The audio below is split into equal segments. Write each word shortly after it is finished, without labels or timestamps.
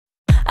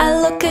I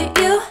look at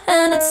you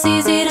and it's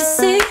easy to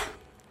see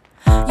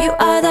you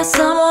are that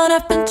someone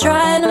I've been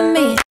trying to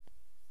meet.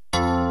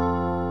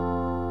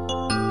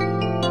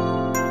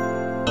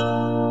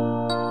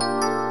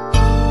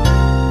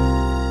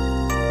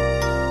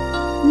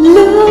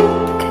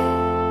 Look,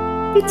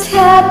 it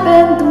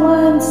happened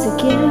once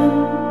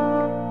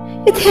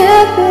again. It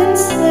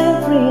happens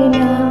every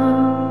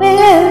now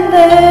and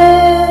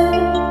then.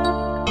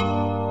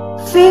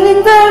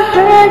 Feeling the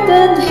hurt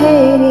and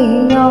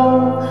hating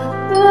all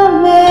the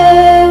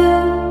men.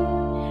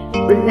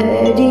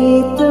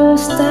 Ready to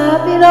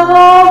stop it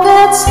all,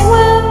 that's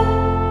when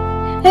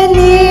I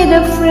need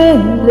a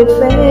friendly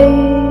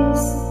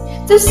face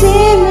to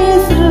see me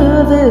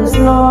through this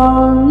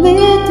lonely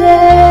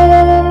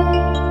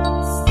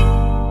days.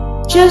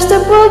 Just to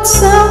put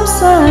some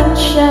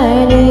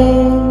sunshine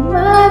in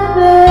my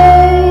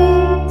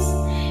face.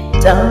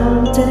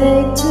 Don't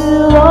take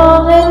too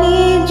long, I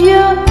need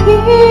you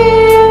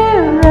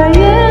here. I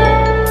am.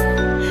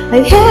 I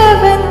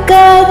haven't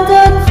got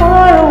that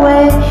far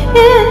away,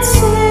 and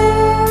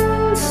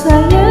since I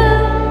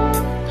am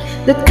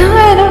that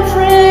kind of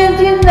friend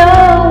you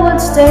know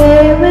would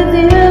stay with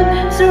you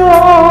through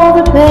all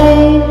the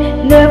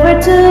pain, never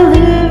to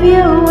leave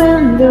you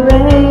in the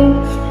rain.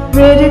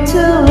 Ready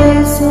to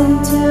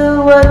listen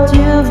to what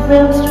you've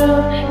been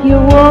through,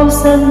 your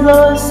woes and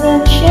blows,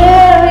 and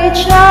share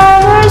each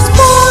other's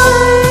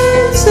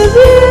points of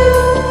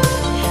view.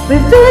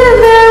 We've been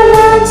there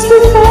once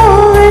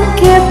before and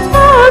kept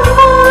our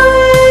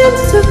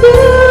points of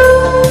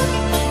view.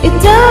 It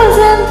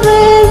doesn't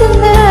really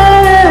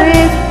matter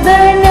if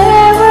they're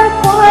never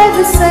quite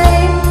the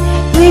same.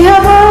 We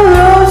have our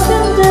roads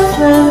in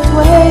different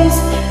ways.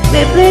 We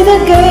play the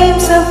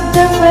games of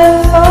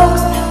different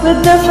folks with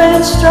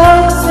different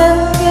strokes and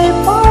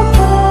keep our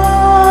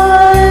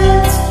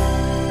points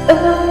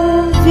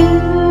of view.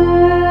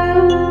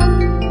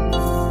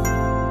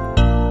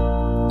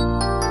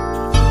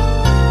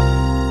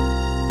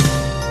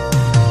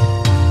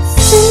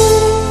 See,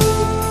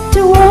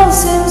 the world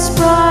seems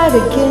bright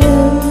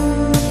again.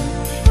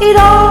 It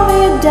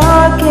only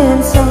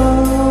darkens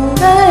on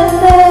and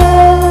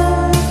then.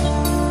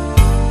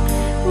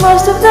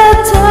 Most of the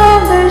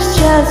time there's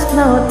just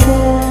no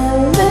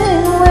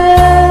telling when.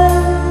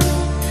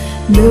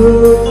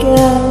 Look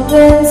out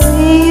and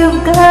see,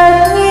 you've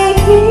got me,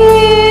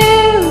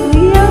 here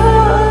we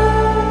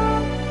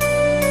are.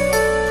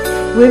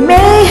 We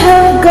may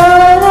have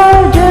gone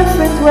our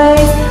different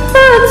ways,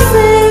 but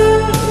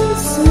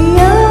since we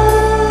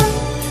are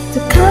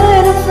the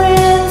kind of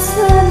friends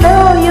I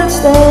know you'll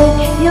stay,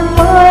 you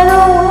might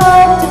not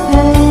want to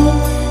pay.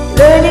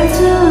 Learning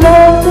to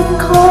love, to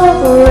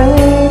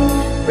cooperate,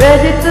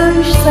 ready to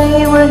say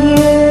we're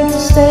here to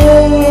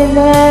stay in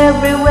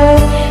every way.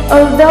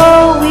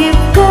 Although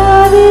we've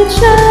got each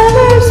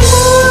other's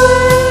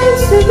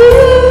points of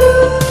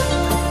view,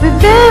 we've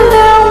been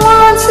there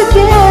once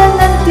again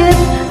and get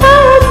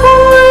our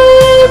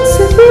points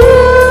of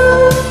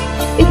view.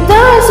 It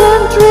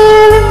doesn't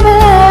really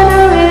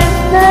matter if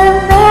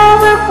they're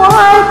never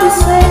quite the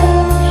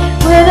same.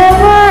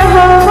 Whenever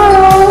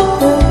we're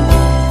open,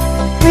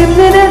 we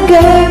play the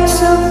games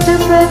of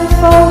different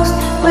folks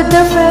with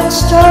different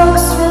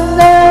strokes. We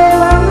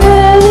never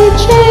really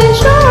change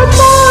our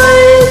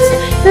points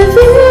of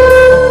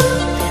view.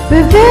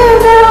 We've been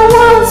there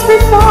once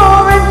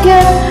before and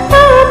get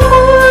our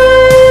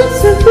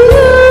points of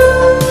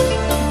view.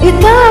 It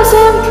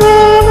doesn't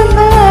really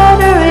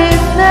matter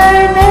if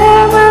they're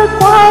never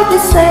quite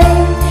the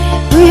same.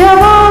 We have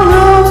our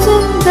rules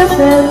in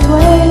different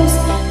ways.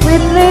 We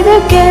play the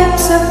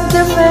games of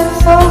different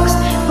folks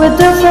with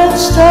different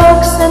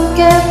strokes and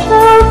get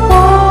our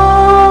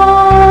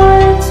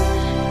points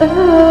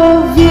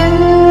of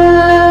view.